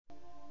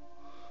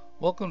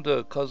Welcome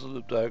to Causal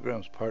Loop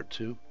Diagrams Part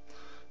 2.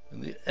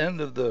 In the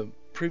end of the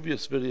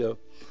previous video,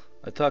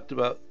 I talked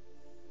about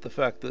the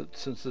fact that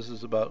since this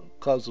is about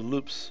causal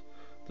loops,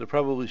 there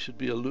probably should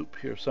be a loop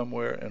here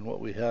somewhere, and what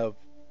we have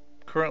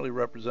currently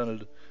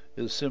represented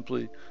is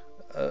simply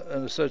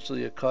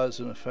essentially a cause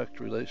and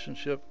effect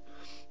relationship.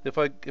 If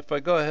I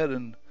go ahead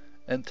and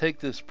take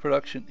this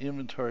production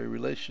inventory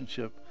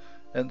relationship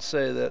and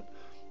say that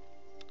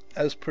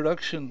as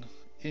production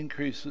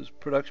increases,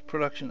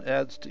 production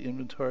adds to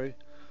inventory,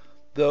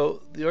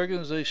 though the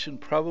organization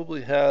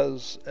probably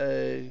has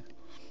a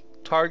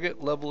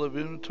target level of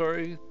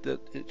inventory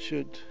that it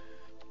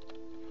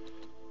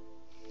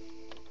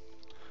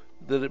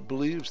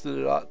believes that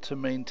it ought to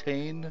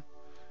maintain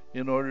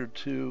in order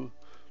to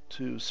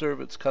serve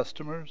its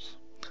customers.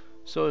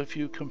 So if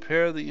you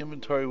compare the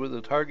inventory with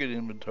the target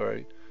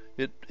inventory,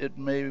 it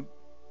may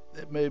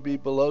be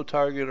below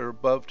target or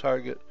above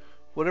target,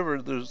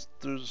 whatever.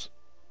 There's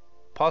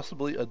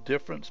possibly a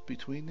difference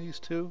between these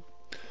two.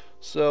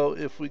 So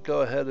if we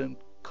go ahead and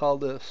call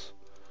this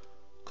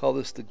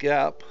the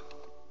gap,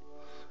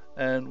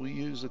 and we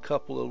use a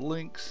couple of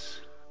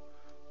links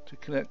to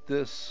connect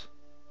this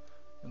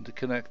and to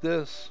connect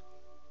this,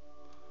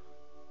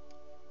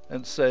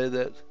 and say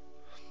that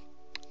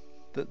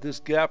this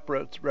gap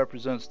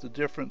represents the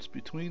difference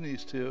between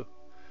these two,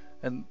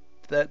 and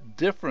that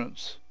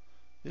difference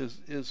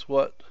is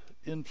what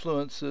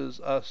influences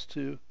us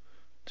to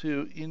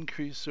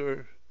increase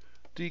or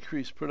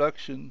decrease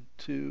production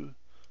to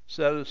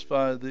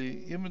satisfy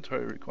the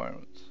inventory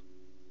requirements.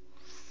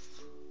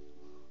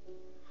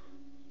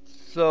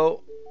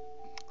 So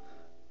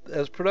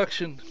as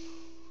production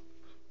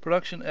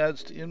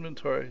adds to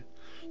inventory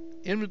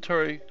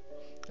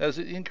as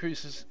it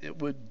increases,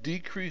 it would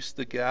decrease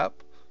the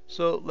gap.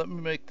 So let me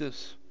make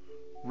this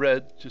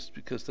red just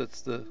because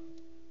that's the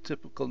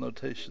typical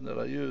notation that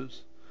I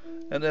use.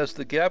 And as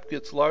the gap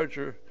gets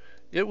larger,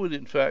 it would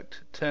in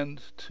fact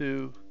tend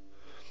to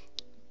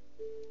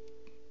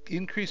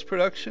increase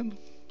production.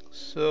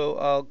 So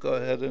I'll go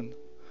ahead and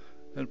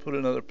put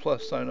another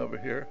plus sign over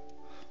here.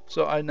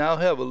 So I now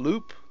have a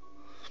loop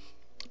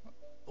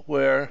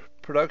where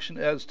production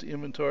adds to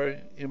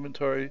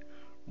inventory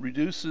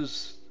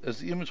reduces. As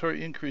the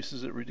inventory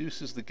increases, it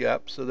reduces the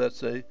gap, so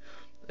that's a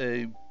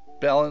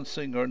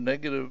balancing or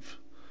negative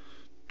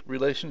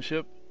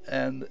relationship,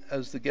 and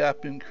as the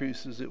gap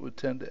increases, it would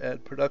tend to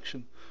add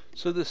production.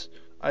 So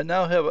I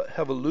now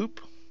have a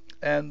loop,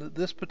 and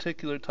this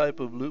particular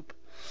type of loop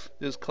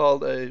is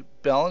called a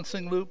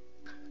balancing loop,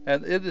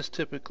 and it is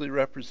typically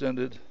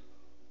represented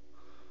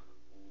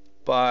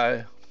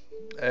by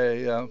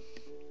a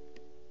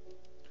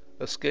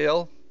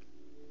scale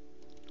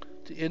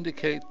to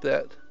indicate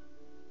that,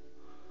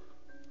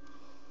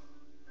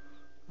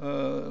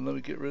 and let me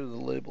get rid of the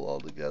label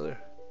altogether,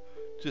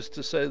 just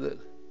to say that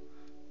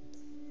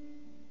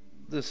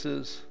this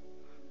is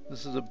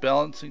a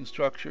balancing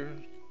structure.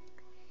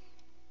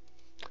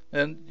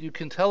 And you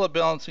can tell a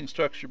balancing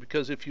structure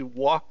because if you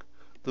walk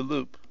the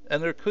loop,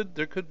 and there could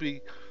be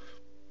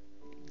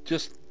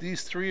just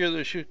these three, or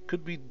there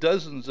could be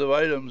dozens of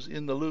items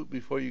in the loop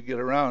before you get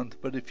around.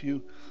 But if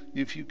you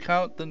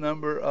count the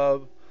number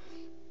of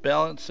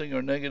balancing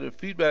or negative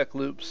feedback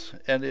loops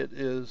and it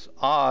is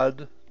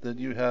odd, then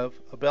you have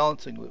a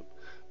balancing loop.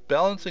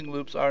 Balancing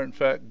loops are in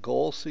fact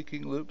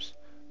goal-seeking loops.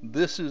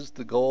 This is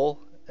the goal,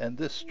 and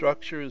this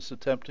structure is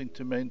attempting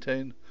to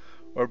maintain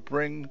or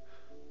bring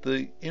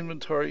the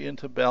inventory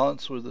into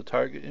balance with the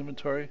target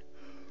inventory.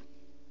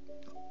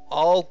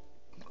 All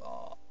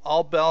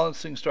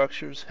balancing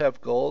structures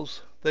have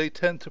goals. They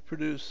tend to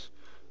produce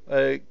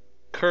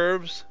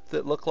curves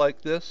that look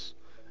like this,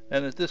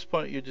 and at this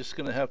point you're just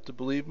going to have to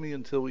believe me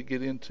until we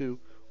get into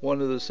one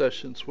of the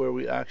sessions where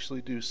we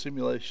actually do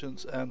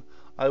simulations, and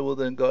I will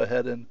then go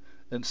ahead and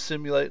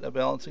simulate a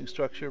balancing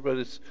structure. But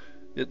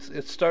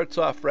it starts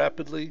off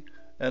rapidly,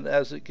 and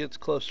as it gets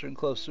closer and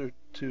closer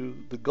to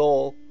the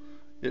goal,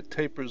 it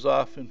tapers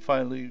off, and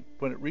finally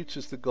when it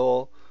reaches the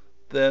goal,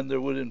 then there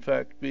would in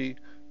fact be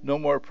no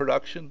more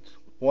production.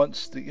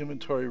 Once the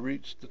inventory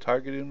reached the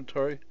target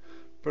inventory,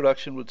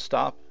 production would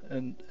stop,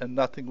 and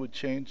nothing would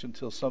change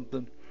until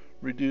something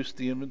reduced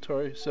the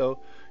inventory. So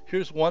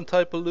here's one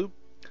type of loop.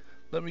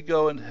 Let me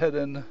go ahead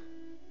and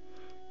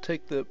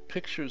take the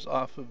pictures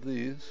off of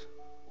these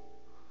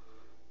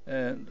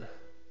and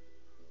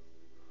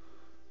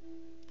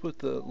put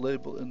the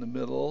label in the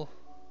middle.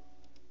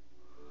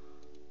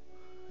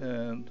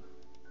 And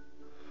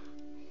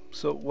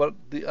so what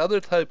the only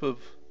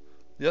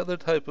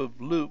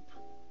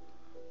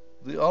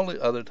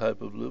other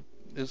type of loop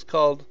is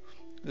called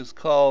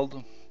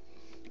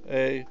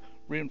a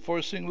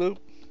reinforcing loop,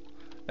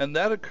 and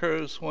that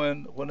occurs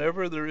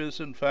whenever there is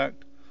in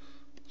fact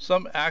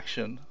some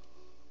action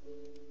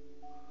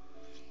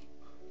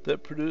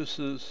that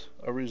produces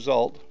a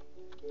result,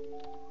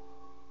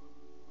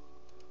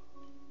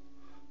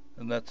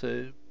 and that's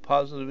a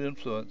positive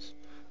influence.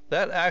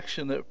 That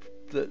action that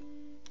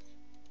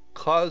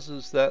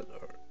causes that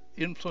or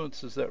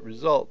influences that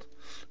result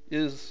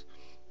it's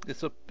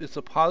a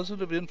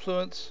positive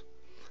influence,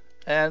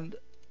 and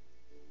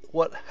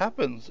what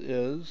happens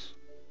is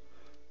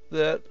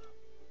that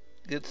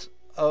it's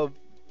of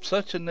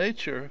such a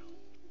nature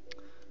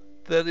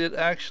that it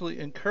actually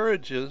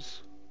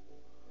encourages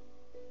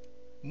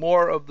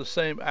more of the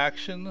same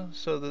action,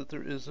 so that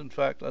there is in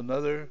fact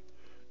another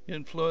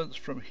influence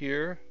from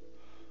here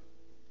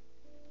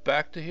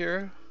back to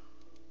here.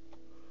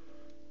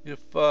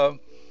 If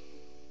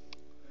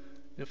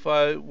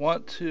I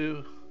want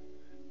to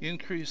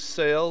increase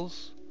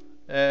sales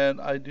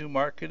and I do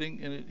marketing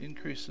and it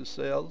increases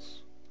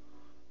sales,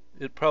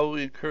 it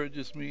probably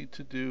encourages me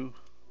to do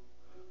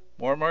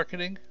more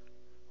marketing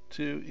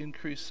to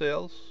increase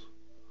sales.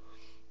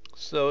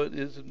 So it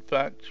is in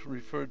fact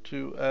referred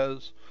to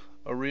as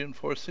a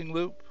reinforcing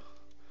loop.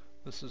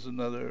 This is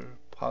another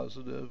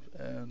positive,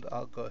 and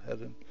I'll go ahead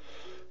and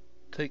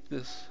take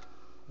this.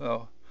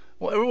 Oh,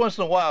 well, every once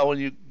in a while when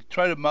you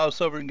try to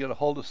mouse over and get a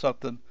hold of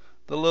something,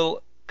 the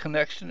little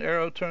connection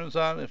arrow turns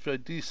on. If I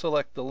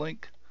deselect the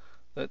link,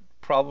 that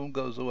problem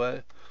goes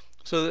away.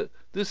 So that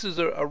this is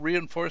a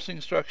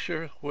reinforcing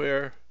structure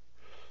where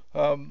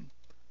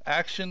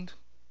action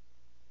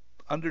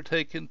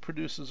undertaken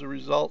produces a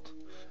result,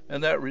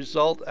 and that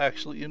result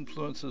actually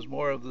influences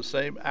more of the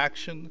same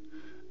action,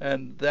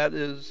 and that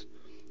is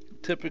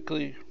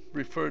typically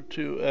referred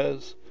to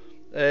as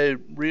a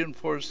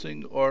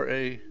reinforcing or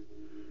a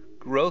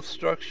growth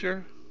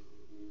structure.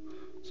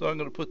 So I'm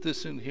going to put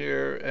this in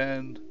here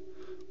and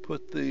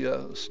put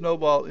the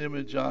snowball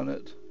image on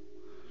it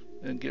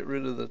and get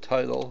rid of the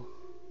title,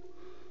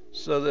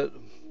 so that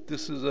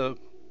this is a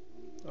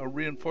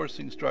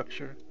reinforcing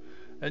structure.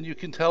 And you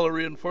can tell a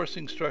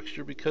reinforcing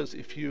structure because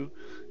if you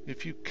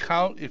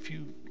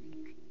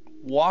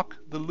walk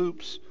the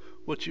loops,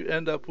 what you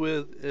end up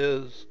with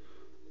is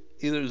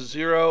either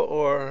 0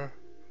 or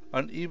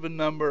an even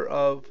number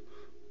of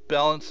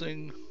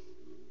balancing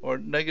or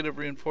negative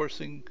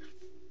reinforcing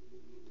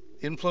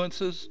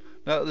influences.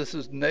 Now this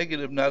is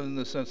negative not in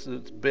the sense that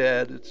it's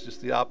bad, it's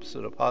just the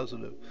opposite of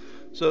positive.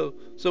 So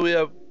we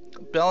have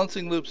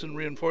balancing loops and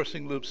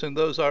reinforcing loops, and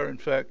those are in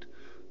fact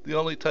the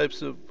only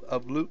types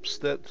of loops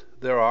that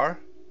there are.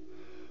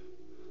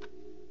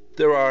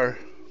 There are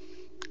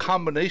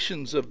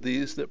combinations of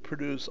these that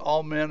produce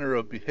all manner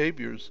of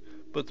behaviors,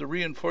 but the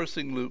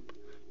reinforcing loop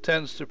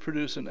tends to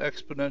produce an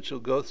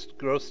exponential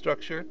growth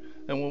structure.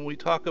 And when we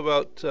talk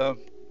about,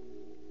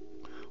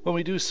 when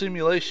we do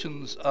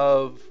simulations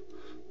of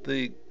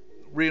the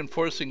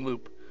reinforcing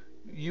loop,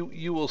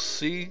 you will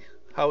see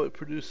how it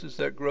produces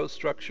that growth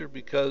structure,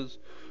 because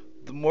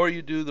the more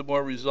you do, the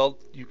more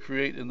result you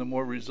create, and the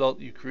more result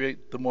you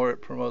create, the more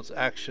it promotes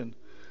action,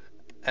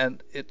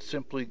 and it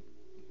simply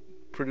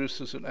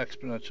produces an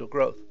exponential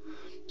growth.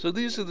 So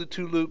these are the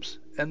two loops,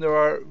 and there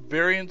are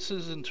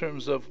variances in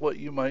terms of what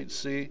you might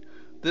see.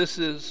 This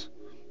is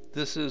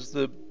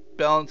the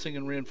balancing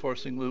and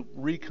reinforcing loop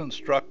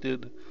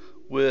reconstructed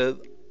with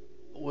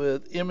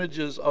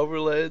images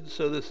overlaid.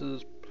 So this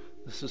is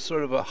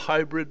sort of a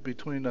hybrid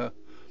between a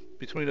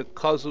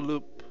causal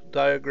loop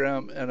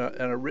diagram and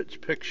a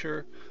rich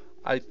picture.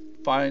 I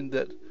find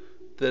that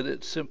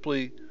it's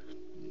simply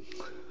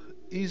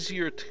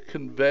easier to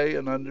convey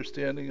an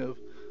understanding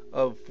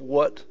of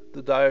what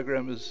the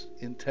diagram is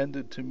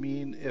intended to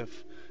mean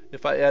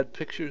if I add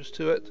pictures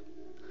to it.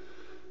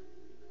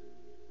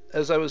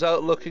 As I was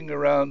out looking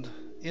around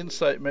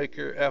Insight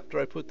Maker after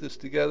I put this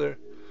together,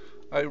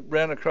 I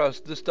ran across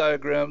this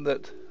diagram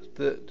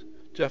that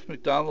Jeff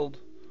McDonald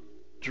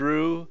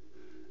drew,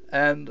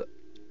 and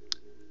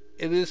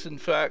it is in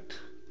fact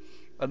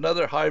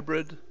another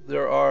hybrid.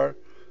 There are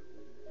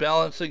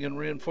balancing and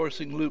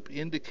reinforcing loop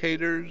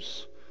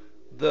indicators,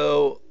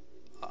 though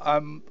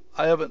I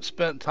haven't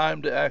spent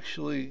time to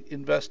actually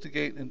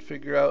investigate and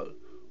figure out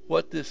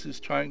what this is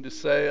trying to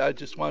say. I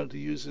just wanted to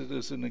use it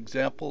as an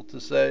example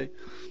to say,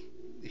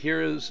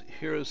 here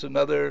is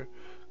another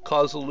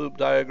causal loop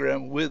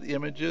diagram with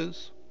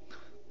images,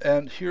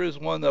 and here is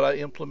one that I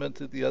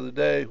implemented the other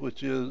day,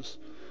 which is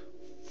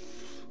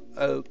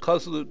a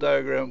causal loop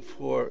diagram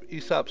for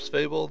Aesop's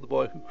fable, The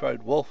Boy Who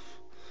Cried Wolf,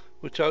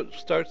 which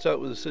starts out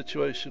with a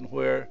situation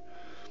where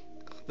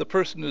the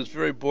person is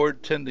very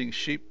bored tending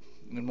sheep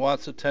and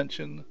wants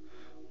attention,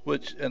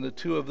 and the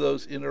two of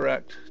those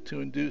interact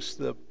to induce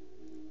the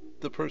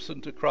person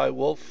to cry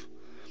wolf.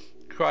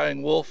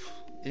 Crying wolf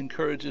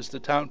encourages the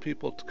town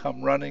people to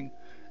come running,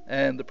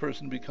 and the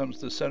person becomes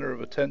the center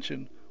of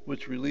attention,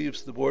 which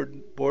relieves the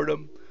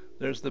boredom.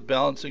 There's the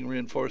balancing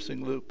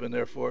reinforcing loop, and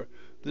therefore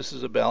this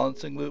is a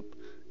balancing loop.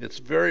 It's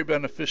very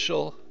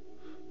beneficial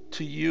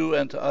to you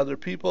and to other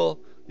people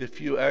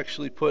if you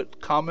actually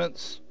put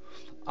comments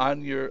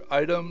on your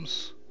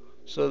items,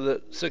 so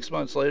that 6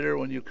 months later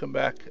when you come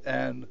back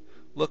and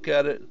look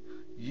at it,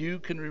 you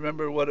can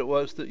remember what it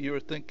was that you were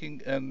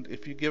thinking, and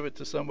if you give it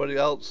to somebody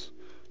else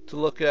to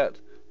look at,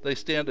 they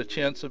stand a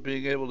chance of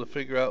being able to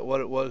figure out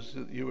what it was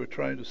that you were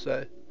trying to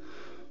say.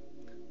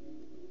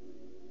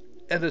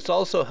 And it's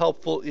also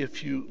helpful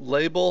if you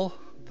label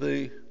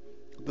the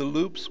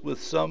loops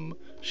with some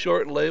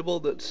short label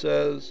that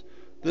says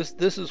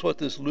this is what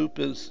this loop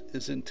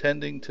is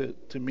intending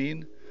to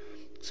mean.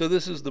 So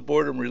this is the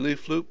boredom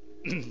relief loop.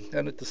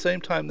 And at the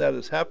same time that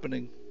is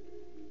happening,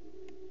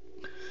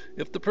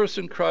 if the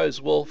person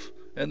cries wolf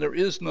and there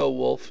is no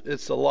wolf,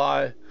 it's a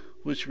lie,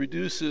 which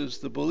reduces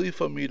the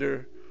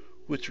belief-o-meter,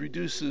 which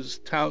reduces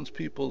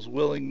townspeople's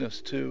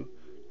willingness to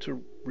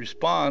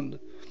respond,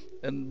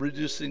 and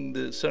reducing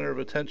the center of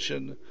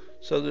attention,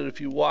 so that if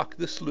you walk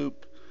this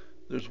loop,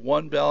 there's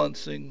 1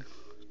 balancing,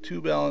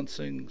 2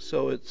 balancing,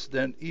 so it's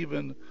then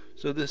even.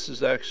 So this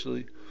is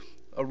actually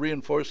a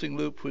reinforcing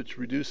loop, which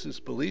reduces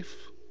belief.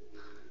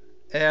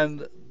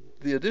 And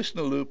the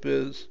additional loop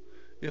is,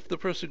 if the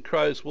person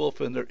cries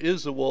wolf and there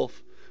is a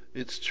wolf,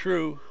 it's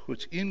true,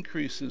 which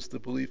increases the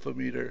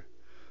belief-o-meter,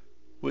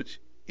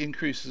 which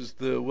increases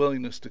the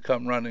willingness to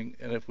come running.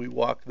 And if we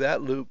walk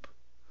that loop,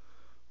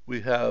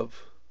 we have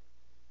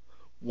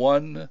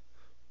 1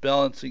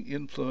 balancing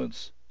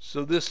influence.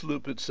 So this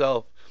loop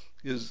itself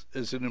is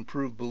an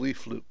improved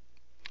belief loop.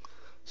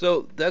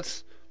 So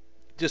that's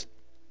just,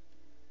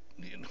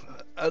 you know,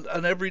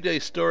 an everyday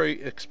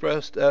story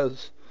expressed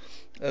as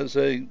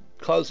a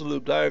causal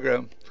loop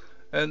diagram.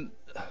 And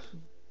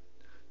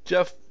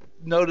Jeff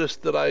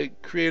noticed that I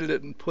created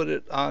it and put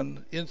it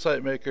on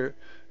Insight Maker,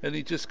 and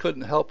he just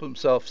couldn't help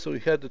himself, so he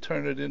had to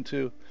turn it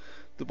into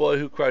The Boy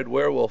Who Cried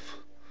Werewolf.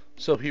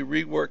 So he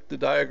reworked the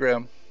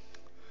diagram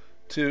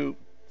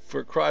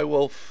for cry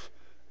wolf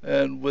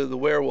and with the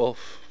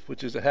werewolf,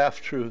 which is a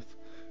half-truth,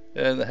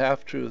 and the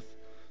half-truth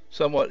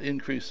somewhat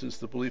increases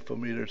the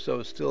belief-o-meter, so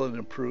it's still an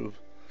improve.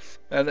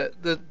 And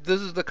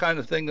this is the kind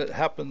of thing that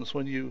happens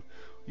when you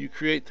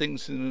create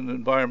things in an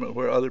environment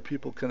where other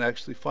people can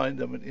actually find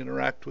them and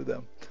interact with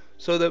them.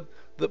 So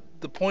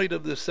the point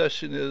of this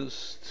session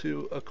is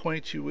to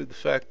acquaint you with the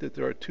fact that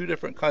there are 2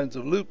 different kinds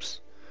of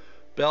loops: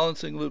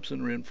 balancing loops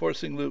and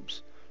reinforcing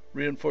loops.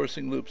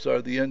 Reinforcing loops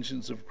are the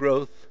engines of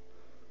growth.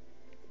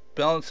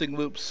 Balancing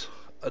loops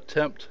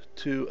attempt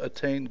to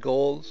attain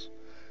goals.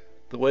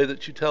 The way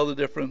that you tell the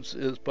difference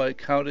is by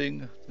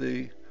counting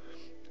the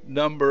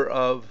number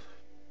of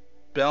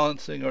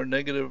balancing or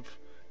negative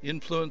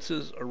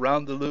influences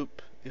around the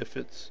loop. If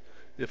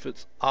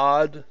it's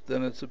odd,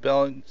 then it's a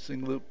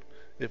balancing loop.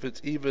 If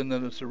it's even,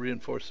 then it's a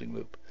reinforcing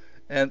loop.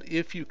 And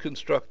if you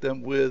construct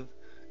them with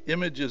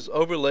images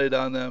overlaid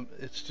on them,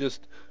 it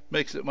just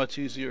makes it much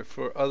easier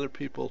for other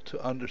people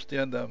to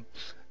understand them.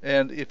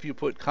 And if you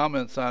put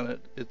comments on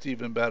it, it's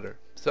even better.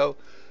 So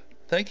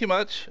thank you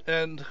much,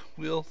 and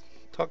we'll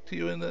talk to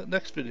you in the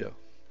next video.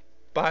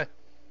 Bye.